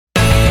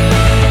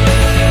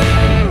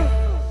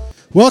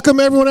Welcome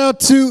everyone out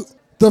to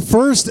the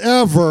first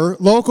ever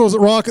Locals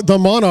Rock the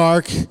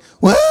Monarch.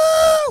 Woo!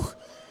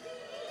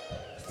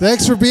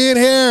 Thanks for being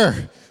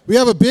here. We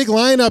have a big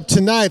lineup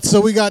tonight.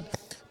 So we got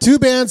two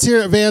bands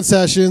here at Van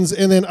Sessions,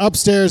 and then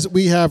upstairs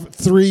we have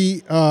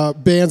three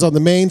bands on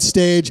the main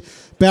stage: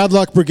 Bad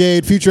Luck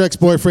Brigade, Future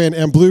Ex-Boyfriend,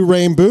 and Blue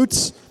Rain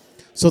Boots.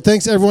 So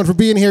thanks everyone for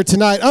being here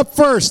tonight. Up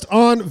first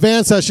on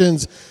Van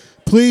Sessions,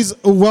 please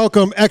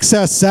welcome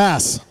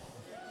ExcessSass.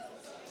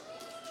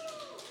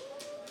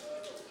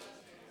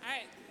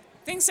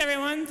 Thanks,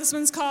 everyone. This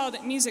one's called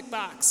Music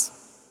Box.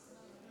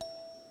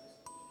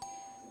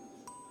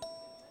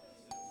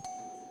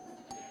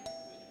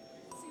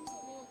 Seems a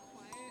little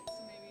quiet, so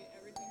maybe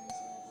everything's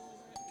a little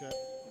bit. Okay.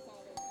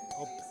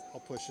 I'll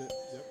push it.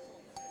 Yep.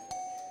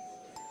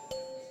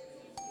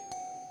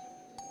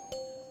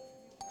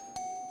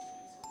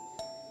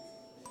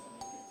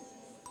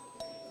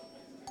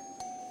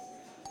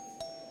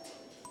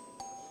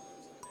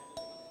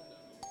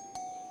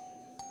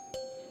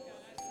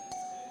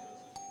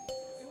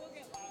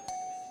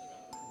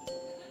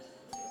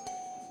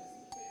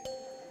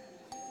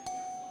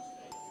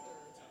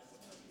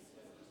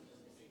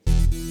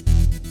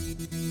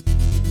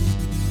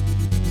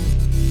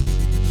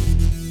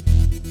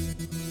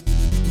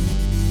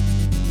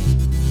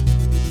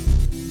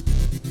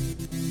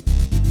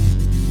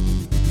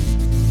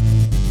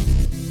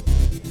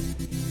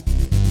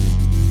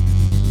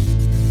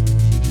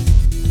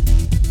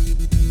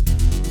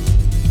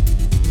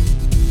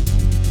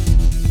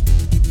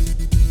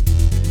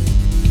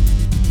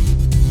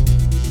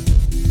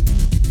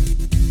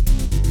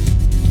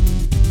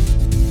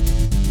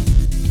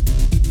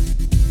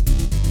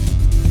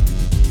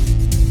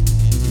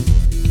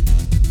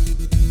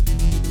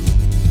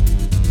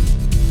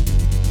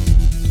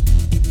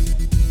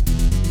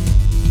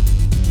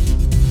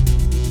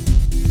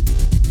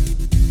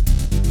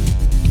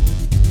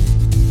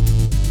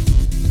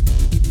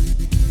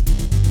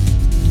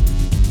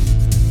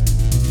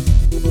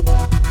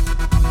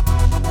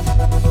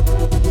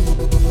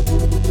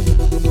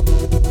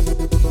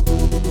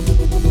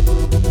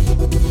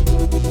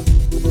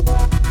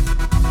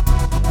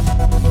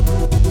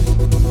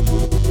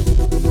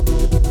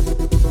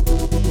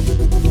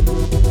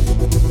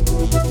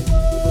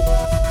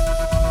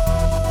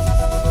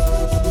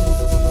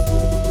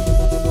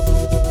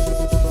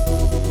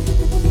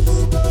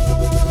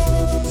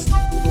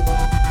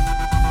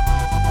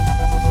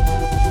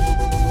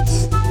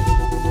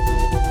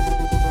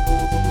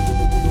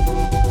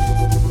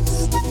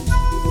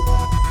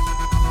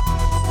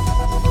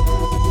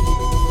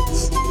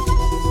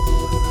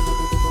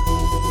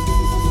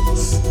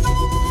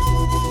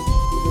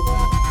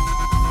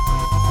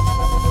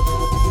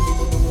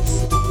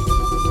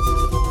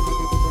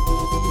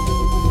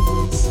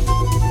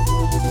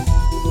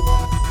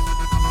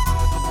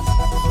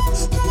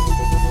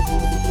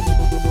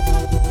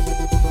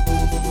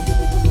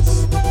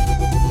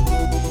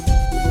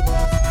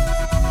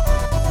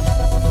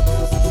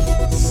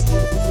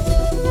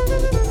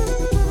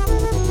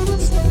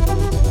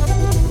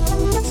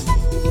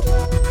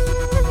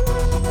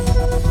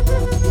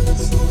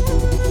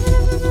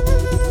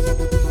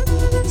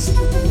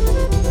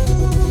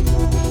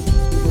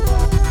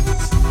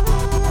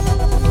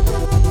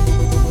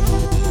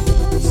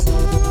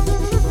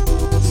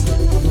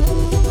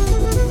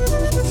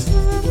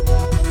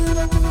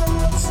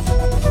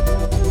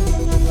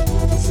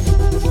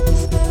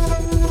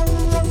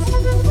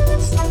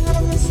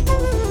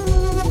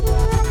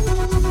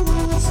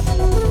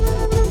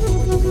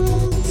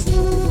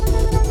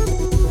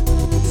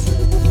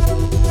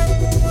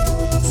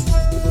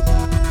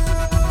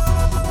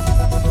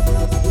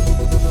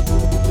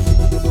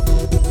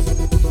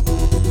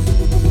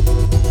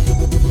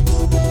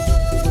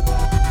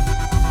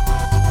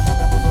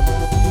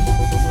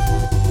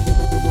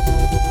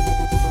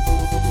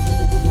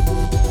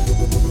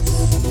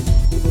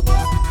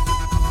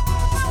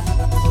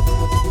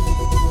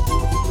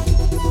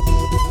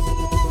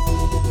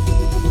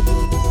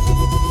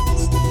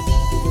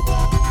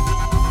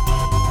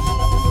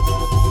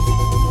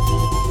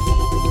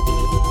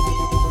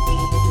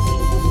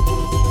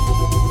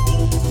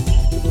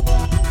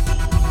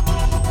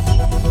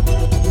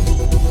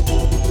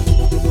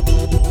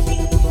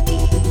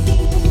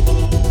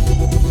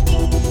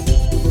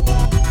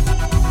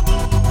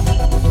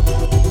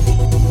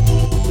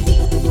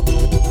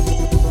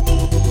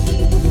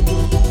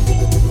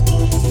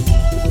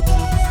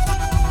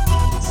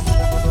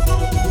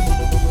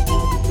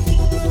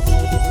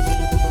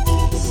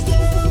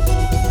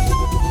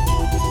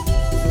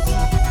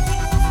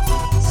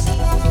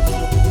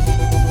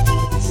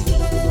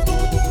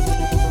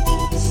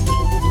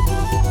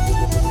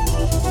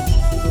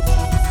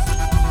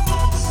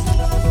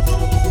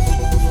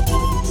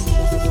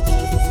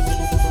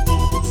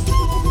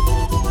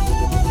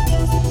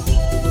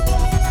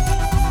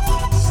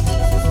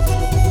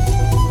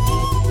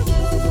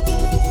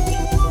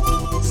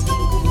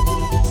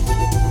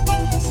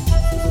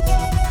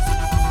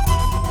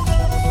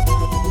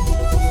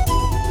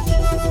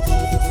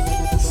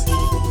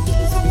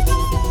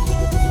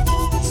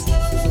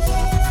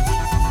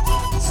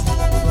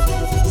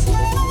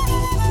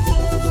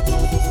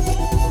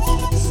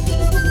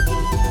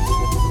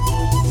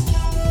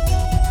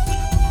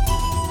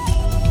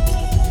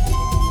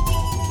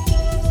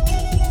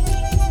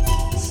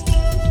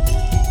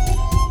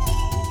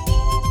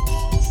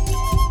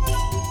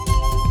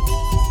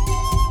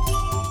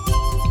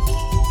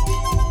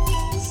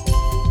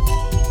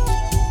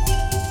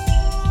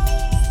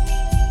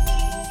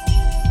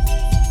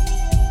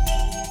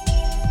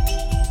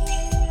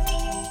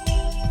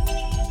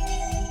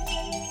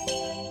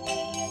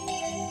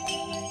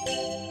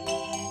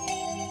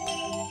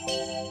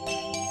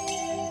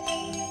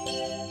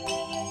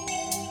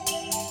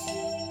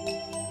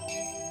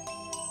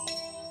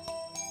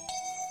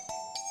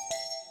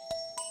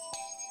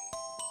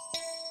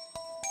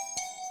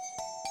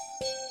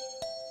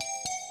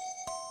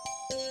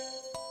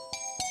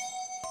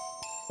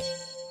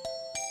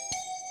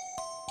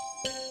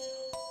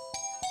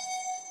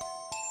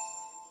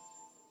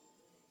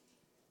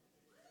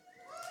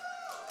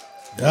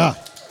 Yeah.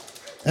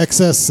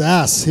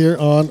 ExcessSass here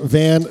on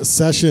Van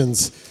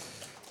Sessions.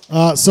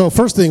 So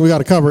first thing we got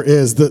to cover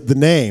is the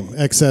name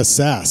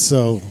ExcessSass.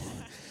 So,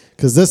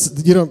 because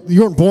this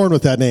you weren't born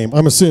with that name,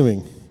 I'm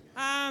assuming.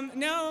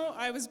 No,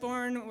 I was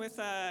born with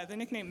the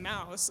nickname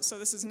Mouse, so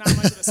this is not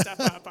much of a step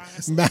up,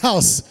 honestly.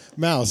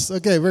 Mouse.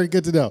 Okay, very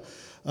good to know.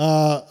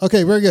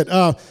 Okay, very good.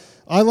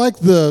 I like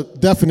the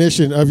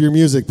definition of your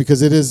music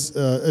because it is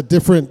a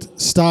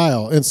different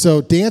style. And so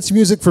dance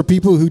music for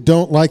people who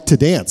don't like to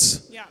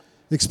dance. Yeah.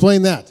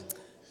 Explain that.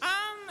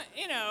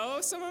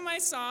 Some of my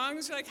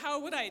songs are like,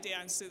 how would I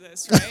dance to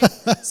this,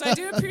 right? So I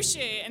do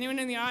appreciate anyone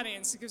in the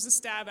audience who gives a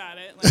stab at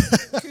it.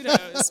 Like,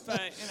 kudos,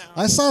 but,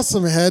 I saw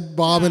some head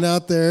bobbing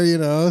out there,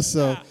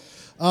 so.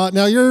 Yeah.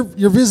 Now you're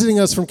visiting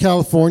us from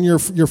California.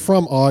 You're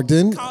from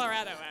Ogden.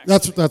 Colorado,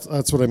 actually.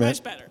 That's what I meant.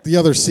 Much better. The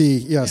other C,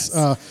 yes.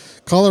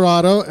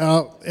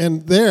 Colorado,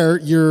 and there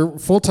your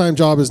full-time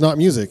job is not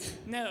music.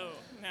 No.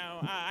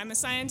 I'm a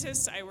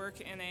scientist. I work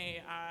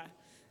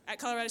at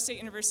Colorado State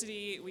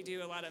University. We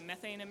do a lot of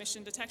methane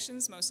emission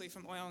detections, mostly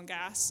from oil and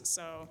gas.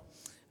 So,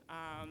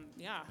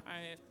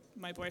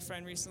 my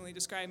boyfriend recently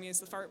described me as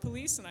the fart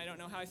police, and I don't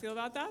know how I feel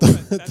about that,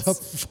 but that's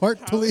the fart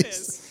how police. It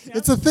is. Yeah.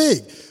 It's a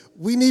thing.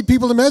 We need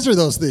people to measure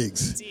those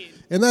things. Indeed.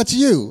 And that's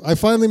you. I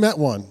finally met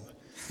one.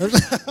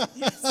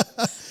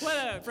 Yes. What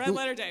a red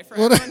letter day for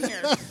everyone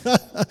here.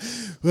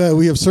 Well,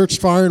 we have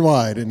searched far and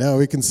wide, and now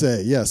we can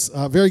say yes.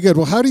 Very good.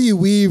 Well, how do you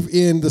weave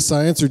in the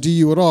science, or do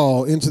you at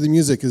all, into the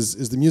music?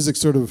 Is the music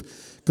sort of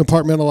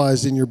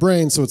compartmentalized in your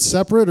brain, so it's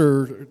separate,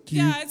 or do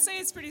you? Yeah, I'd say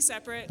it's pretty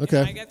separate.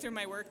 Okay. I get through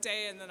my work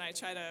day, and then I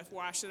try to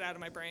wash it out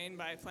of my brain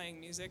by playing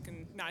music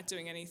and not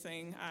doing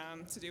anything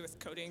to do with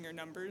coding or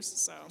numbers.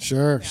 So.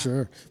 Sure.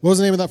 Yeah. What was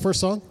the name of that first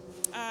song?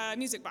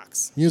 Music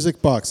Box.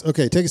 Music Box.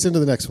 Okay, take us into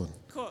the next one.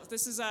 Cool.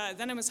 This is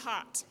Then It Was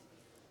Hot,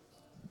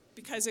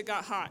 because it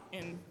got hot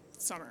in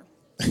summer.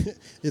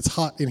 It's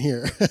hot in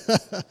here.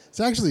 It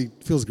actually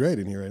feels great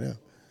in here right now.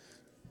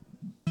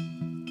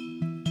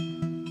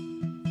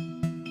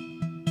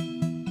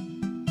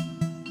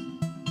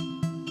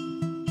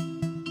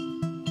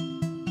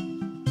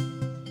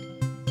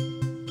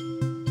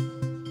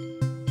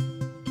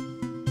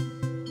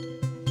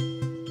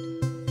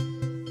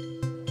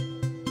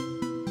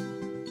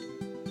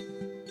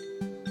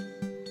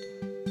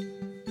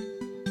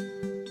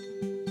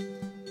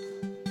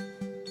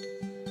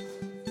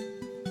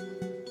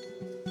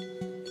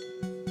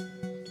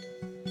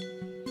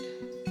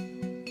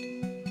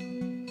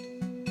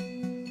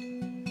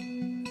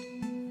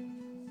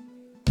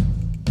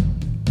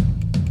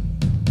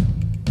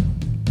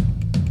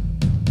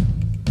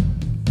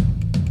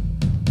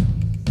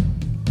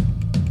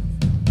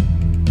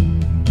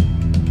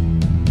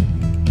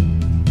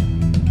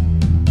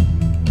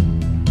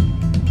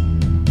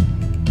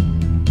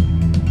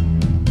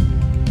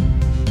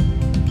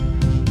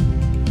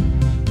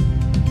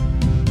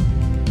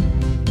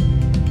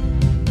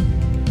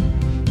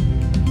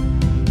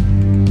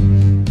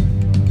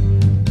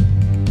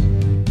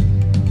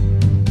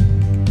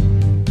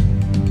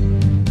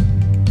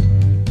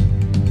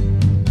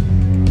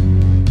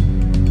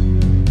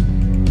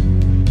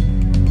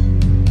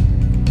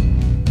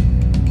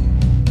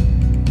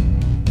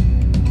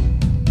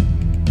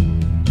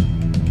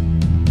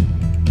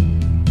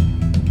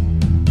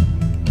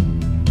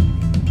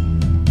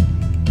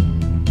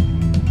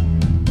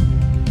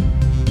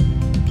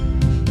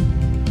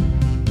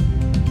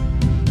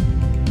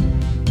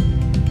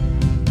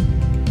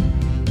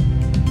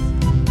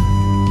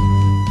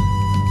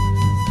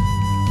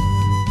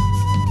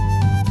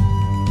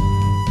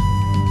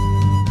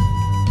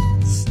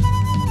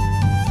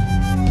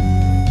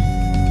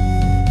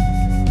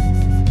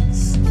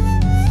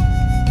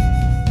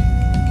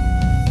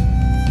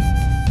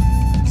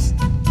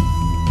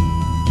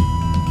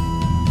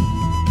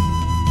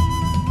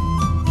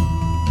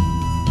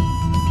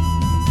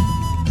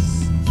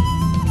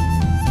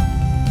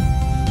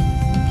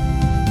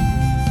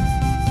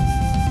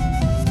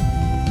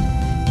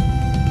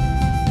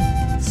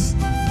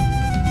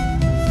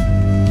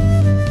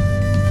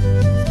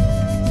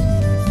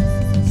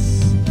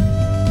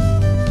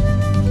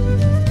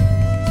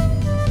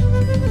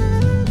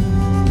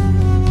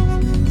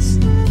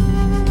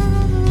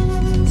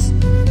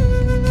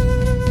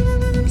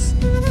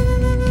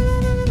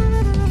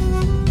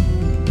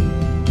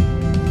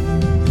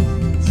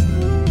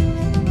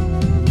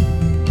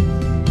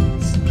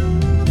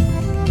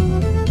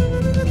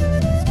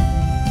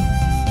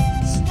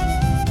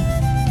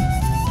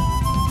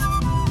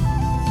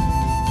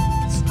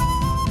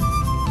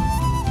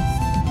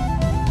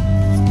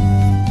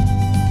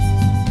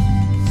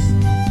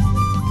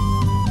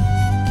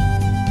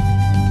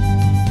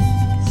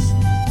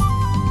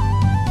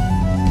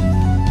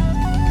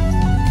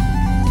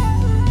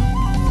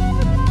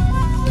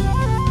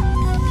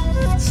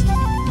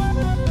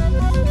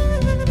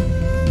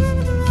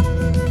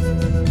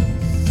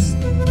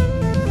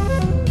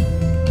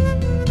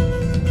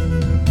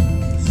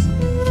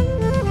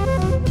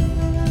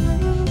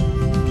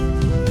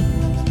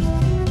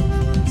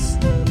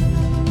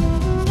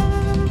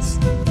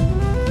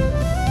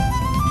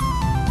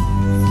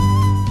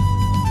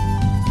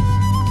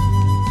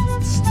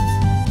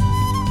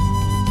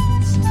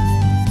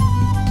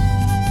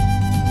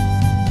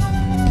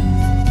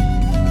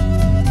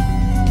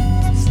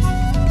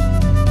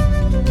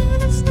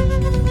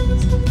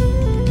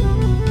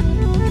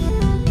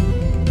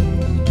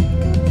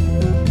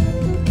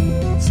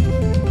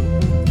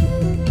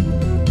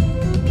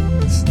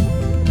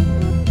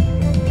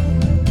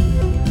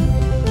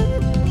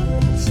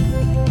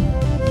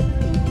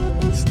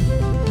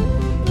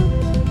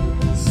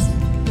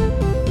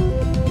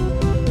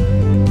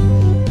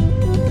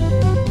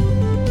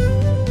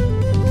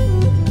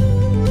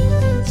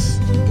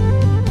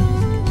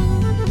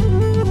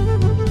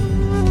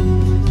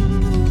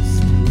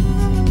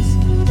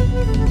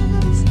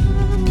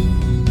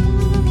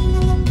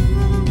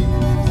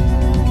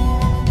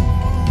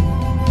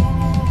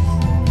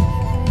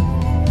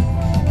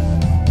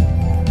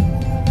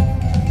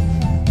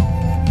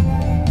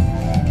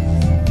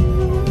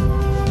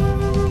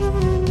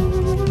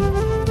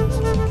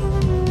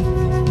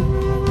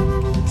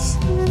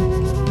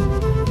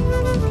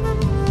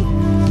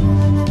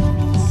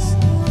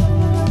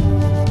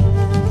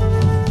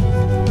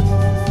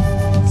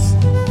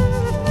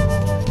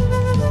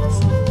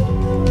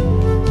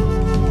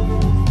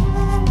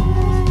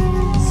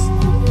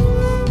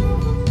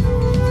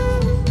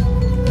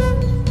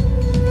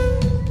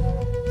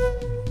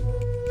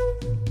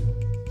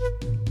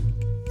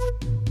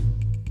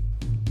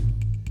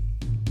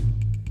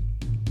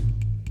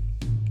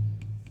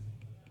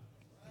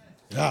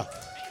 Yeah.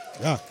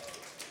 Yeah.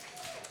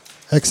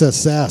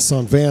 ExcessSass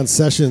on Van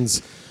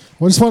Sessions.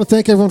 I just want to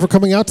thank everyone for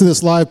coming out to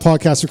this live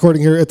podcast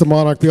recording here at the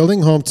Monarch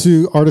Building, home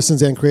to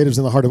artisans and creatives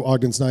in the heart of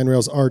Ogden's Nine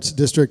Rails Arts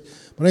District.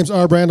 My name's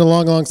R. Brandon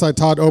Long, alongside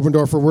Todd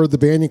Obendorfer. We're the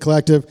Banyan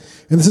Collective,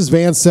 and this is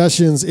Van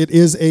Sessions. It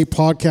is a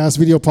podcast,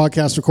 video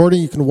podcast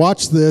recording. You can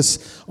watch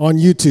this on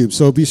YouTube,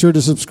 so be sure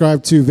to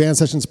subscribe to Van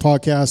Sessions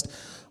Podcast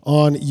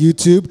on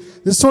YouTube.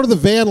 This is sort of the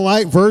Van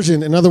Light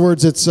version. In other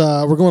words, it's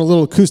we're going a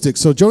little acoustic.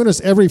 So join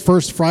us every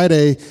first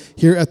Friday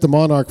here at the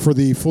Monarch for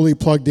the fully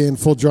plugged in,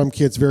 full drum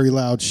kits, very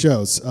loud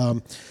shows.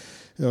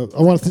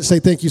 I want to say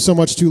thank you so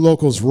much to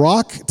Locals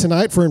Rock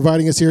tonight for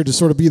inviting us here to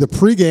sort of be the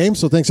pregame.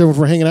 So thanks everyone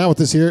for hanging out with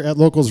us here at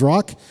Locals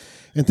Rock.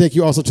 And thank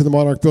you also to the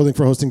Monarch Building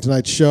for hosting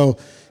tonight's show.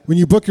 When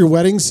you book your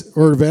weddings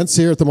or events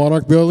here at the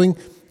Monarch Building,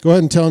 go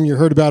ahead and tell them you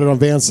heard about it on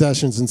Van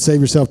Sessions and save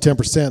yourself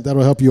 10%.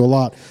 That'll help you a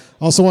lot.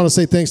 Also want to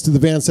say thanks to the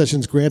Van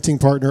Sessions granting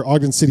partner,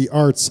 Ogden City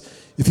Arts.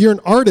 If you're an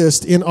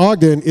artist in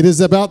Ogden, it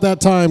is about that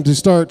time to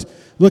start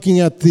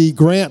looking at the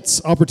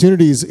grants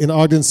opportunities in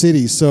Ogden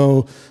City.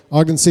 So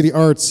Ogden City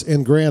Arts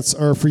and grants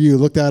are for you.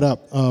 Look that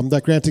up.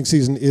 That granting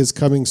season is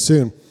coming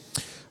soon.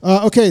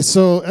 Okay,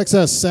 so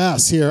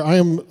ExcessSass here. I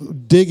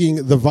am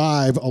digging the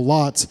vibe a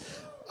lot.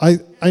 I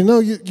know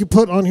you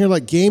put on here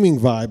like gaming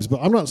vibes, but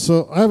I'm not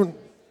so, I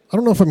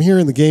don't know if I'm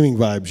hearing the gaming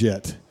vibes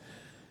yet.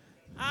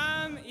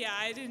 Yeah,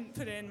 I didn't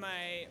put in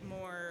my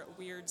more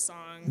weird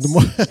songs.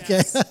 Okay.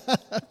 Yes.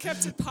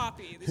 Kept it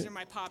poppy. These are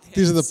my pop hits.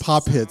 These are the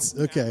pop hits.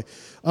 Okay.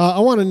 I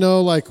want to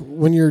know, like,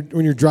 when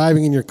you're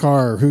driving in your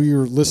car, who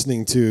you're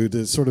listening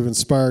to sort of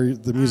inspire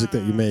the music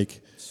that you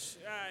make.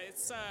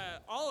 It's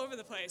all over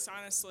the place,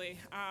 honestly.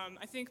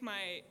 I think my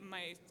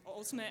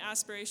ultimate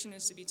aspiration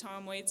is to be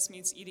Tom Waits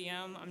meets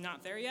EDM. I'm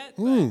not there yet.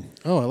 But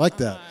Oh, I like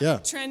that. Yeah.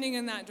 Trending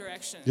in that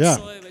direction, Yeah.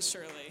 slowly but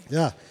surely.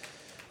 Yeah.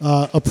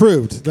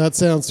 Approved. That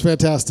sounds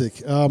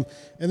fantastic. And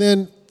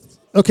then,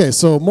 okay,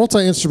 so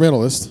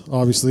multi-instrumentalist,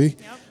 obviously.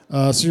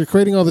 Yep. So you're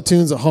creating all the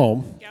tunes at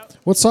home. Yep.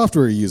 What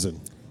software are you using?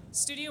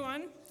 Studio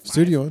One.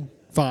 Studio One.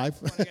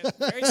 5. Want to get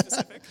very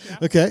specific. Yeah.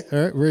 Okay.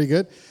 All right. Very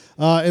good.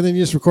 And then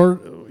you just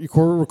record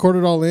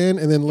it all in,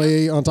 and then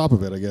lay on top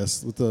of it, I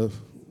guess, with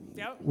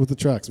the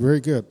tracks. Very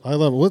good. I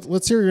love it.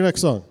 Let's hear your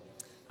next song.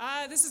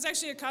 This is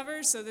actually a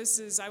cover, so this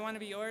is I Want to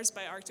Be Yours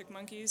by Arctic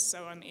Monkeys,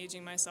 so I'm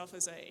aging myself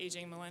as an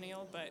aging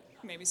millennial, but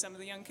maybe some of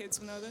the young kids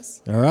will know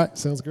this. All right.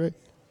 Sounds great.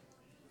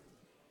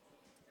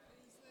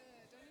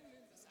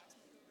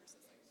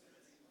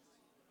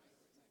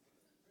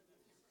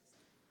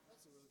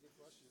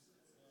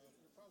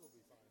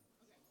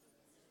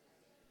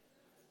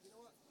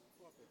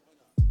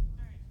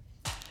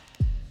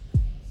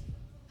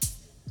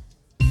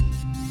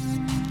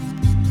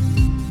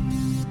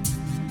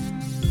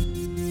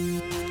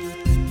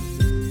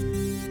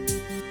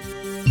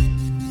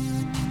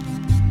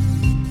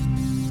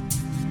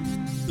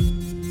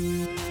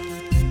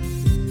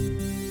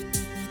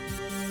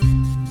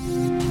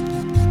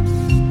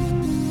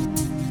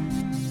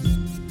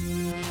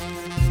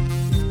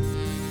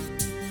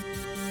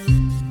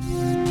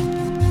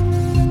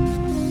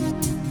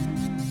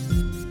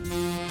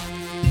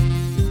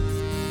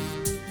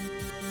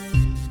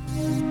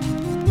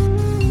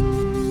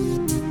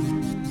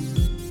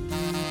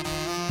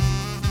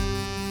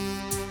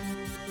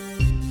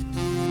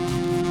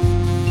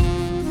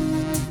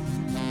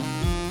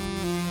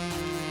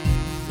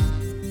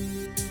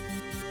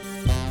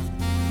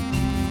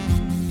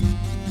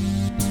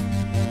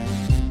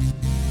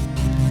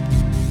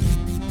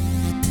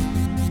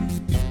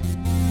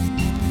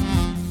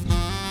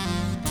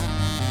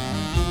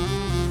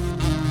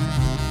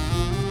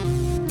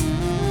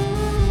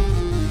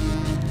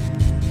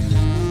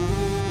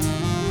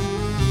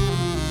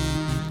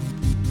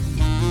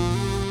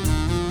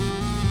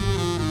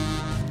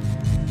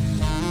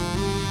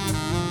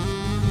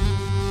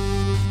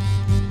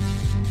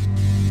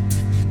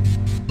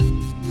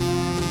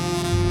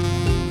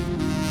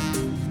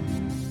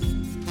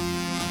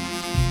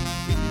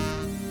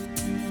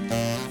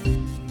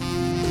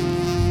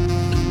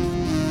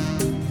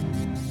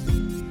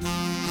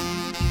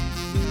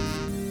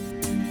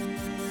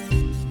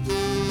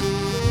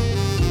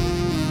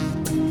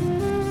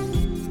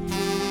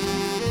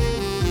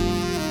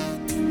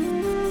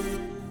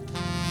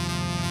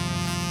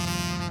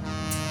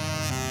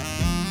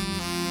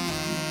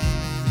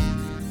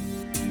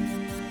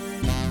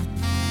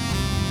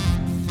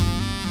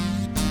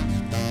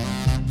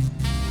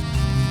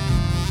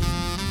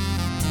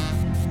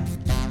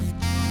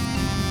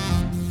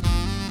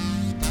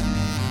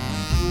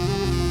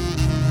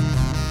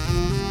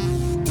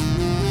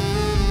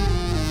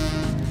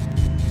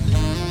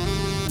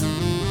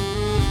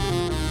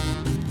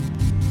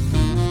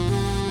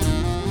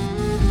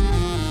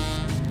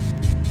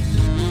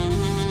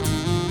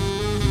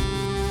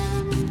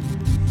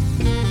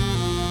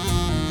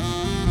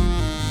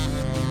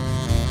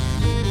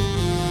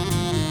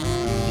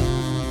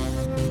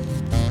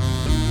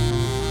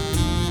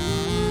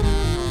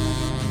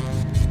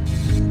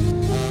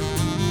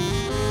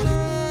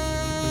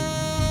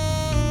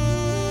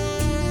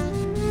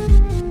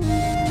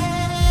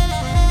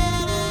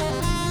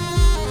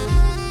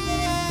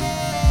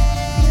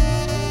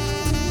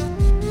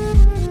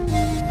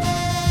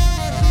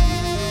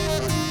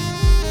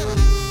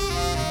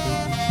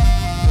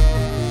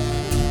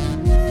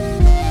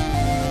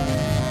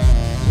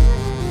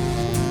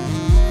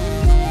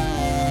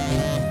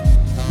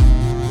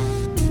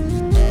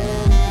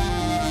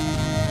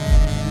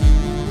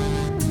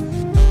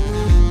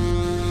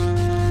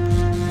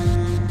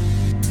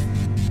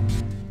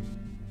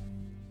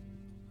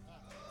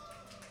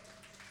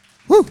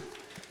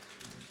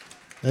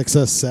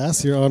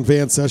 ExcessSass here on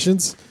Van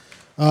Sessions.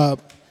 What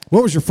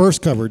was your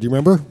first cover? Do you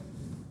remember?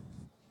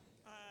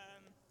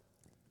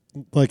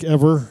 Like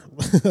ever?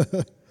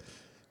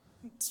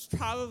 It's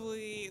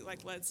probably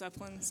like Led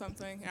Zeppelin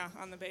something. Yeah,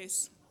 on the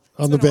bass.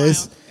 On the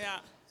bass? Yeah.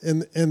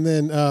 And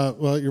then,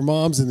 well, your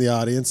mom's in the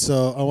audience,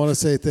 so I want to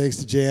say thanks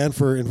to Jan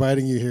for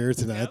inviting you here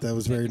tonight. Yep, that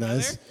was very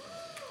nice.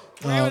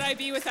 Where would I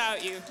be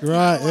without you?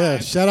 Right, yeah.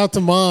 Shout out to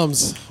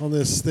moms on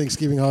this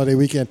Thanksgiving holiday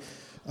weekend.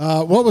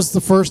 What was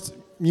the first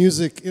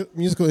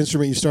musical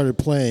instrument you started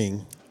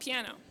playing?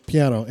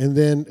 Piano. And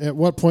then at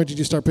what point did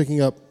you start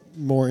picking up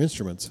more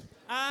instruments?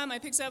 I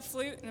picked up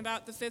flute in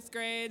about the 5th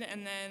grade,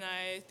 and then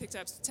I picked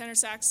up tenor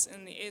sax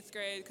in the 8th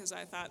grade because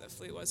I thought that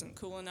flute wasn't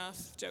cool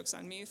enough. Joke's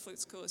on me,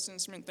 flute's the coolest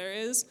instrument there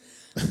is.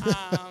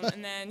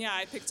 And then,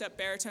 I picked up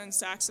baritone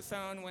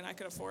saxophone when I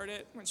could afford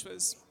it, which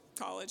was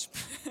college.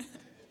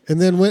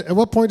 And then at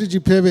what point did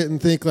you pivot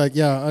and think like,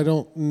 I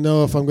don't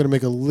know if I'm going to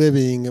make a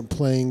living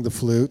playing the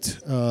flute.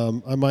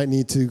 I might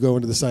need to go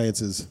into the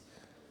sciences.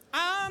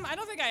 I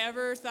don't think I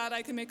ever thought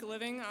I could make a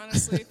living,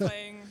 honestly,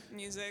 playing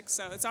music.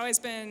 So it's always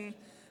been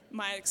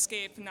my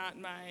escape, not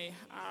my,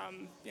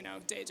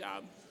 day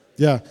job.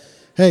 Yeah.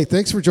 Hey,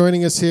 thanks for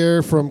joining us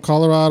here from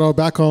Colorado,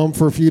 back home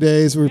for a few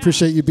days. We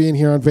appreciate you being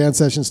here on Van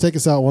Sessions. Take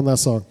us out one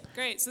last song.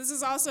 Great. So this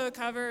is also a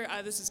cover.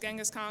 This is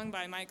Genghis Kong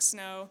by Mike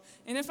Snow.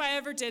 And if I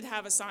ever did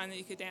have a song that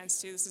you could dance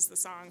to, this is the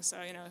song. So,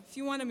 if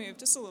you want to move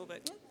just a little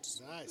bit.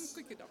 Nice.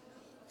 Quick it up.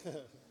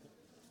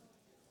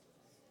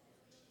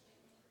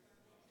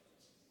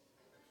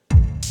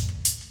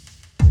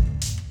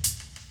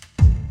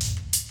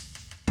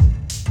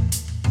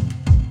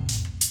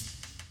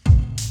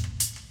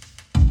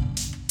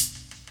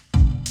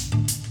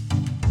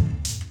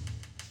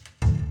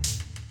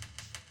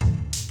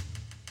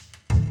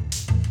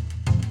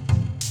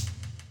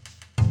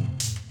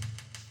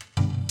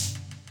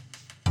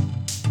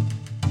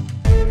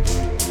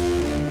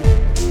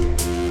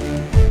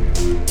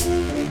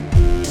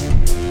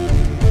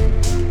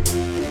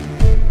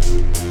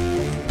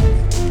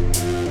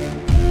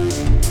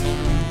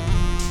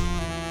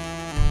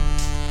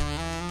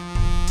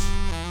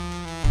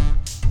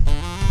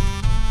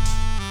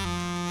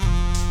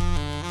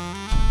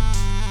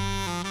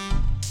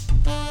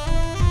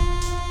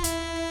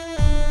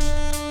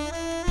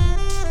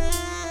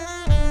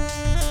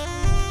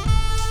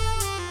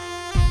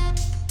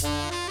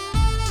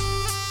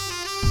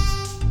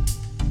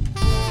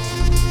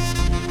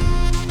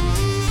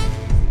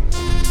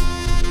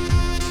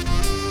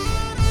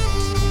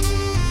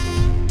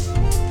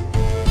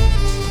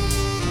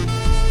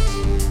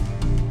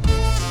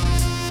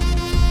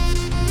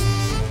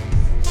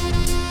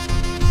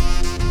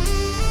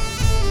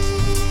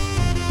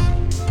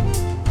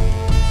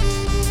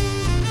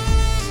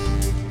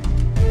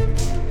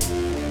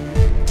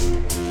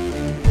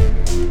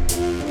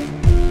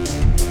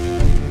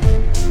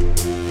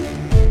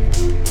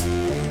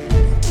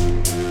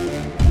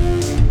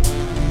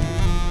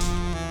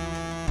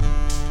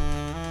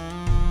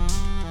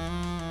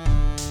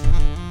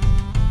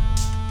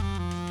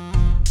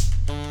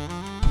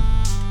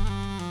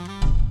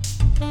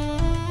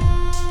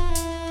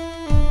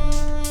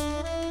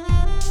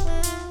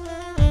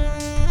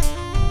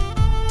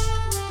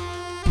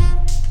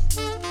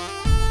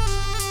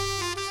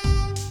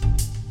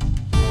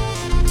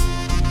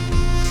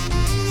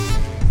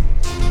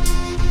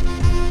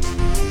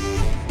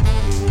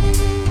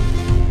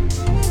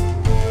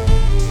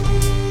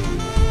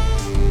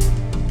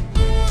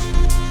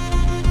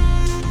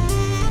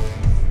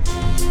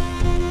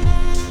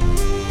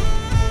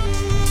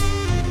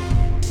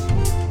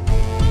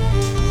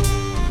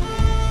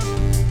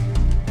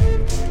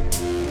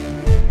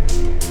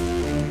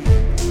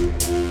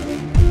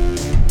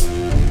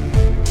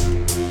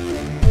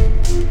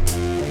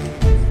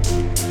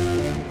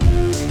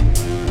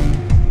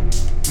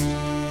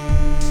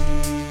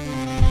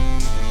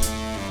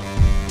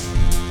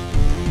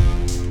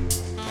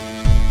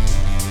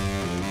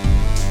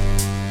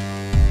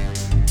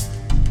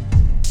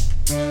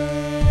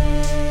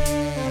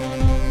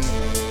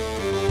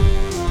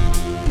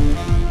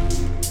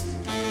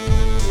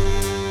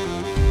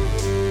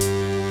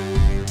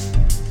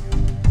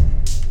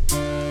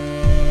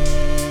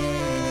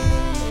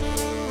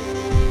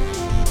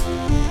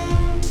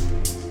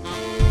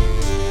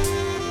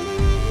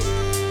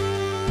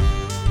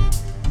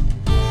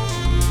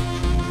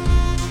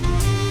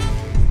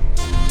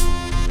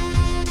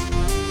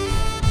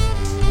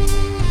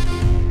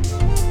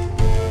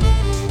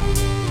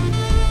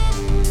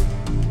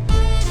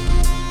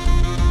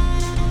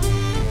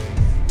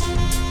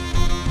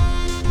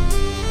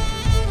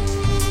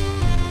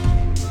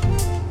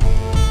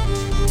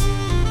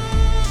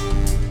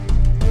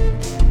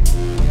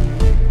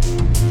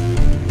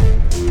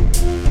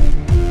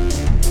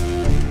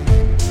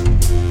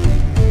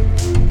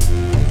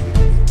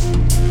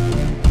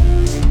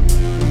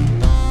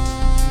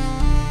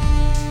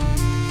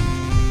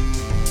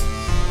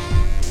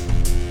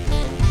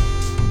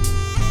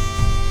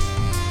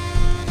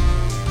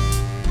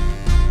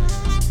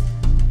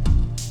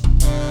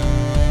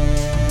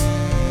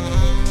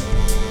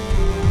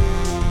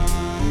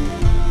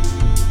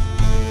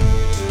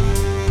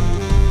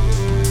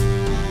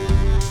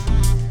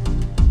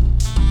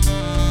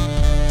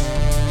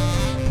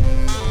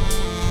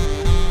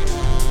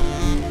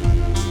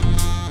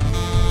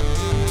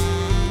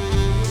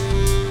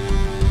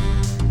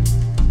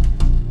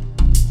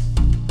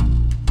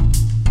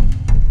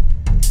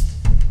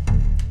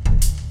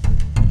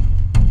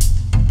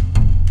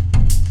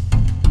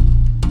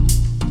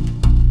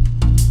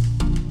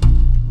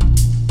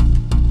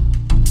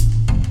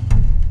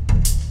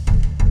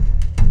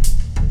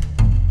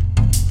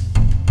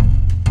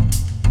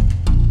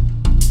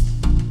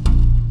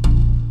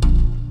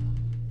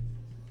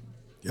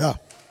 Yeah.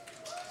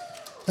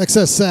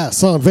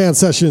 ExcessSass on Van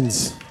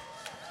Sessions.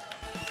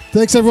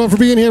 Thanks, everyone, for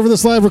being here for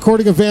this live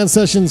recording of Van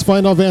Sessions.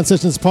 Find all Van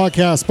Sessions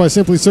podcasts by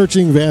simply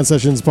searching Van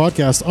Sessions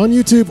Podcast on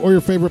YouTube or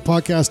your favorite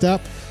podcast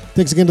app.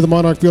 Thanks again to the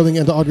Monarch Building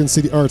and to Ogden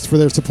City Arts for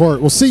their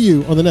support. We'll see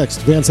you on the next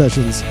Van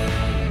Sessions.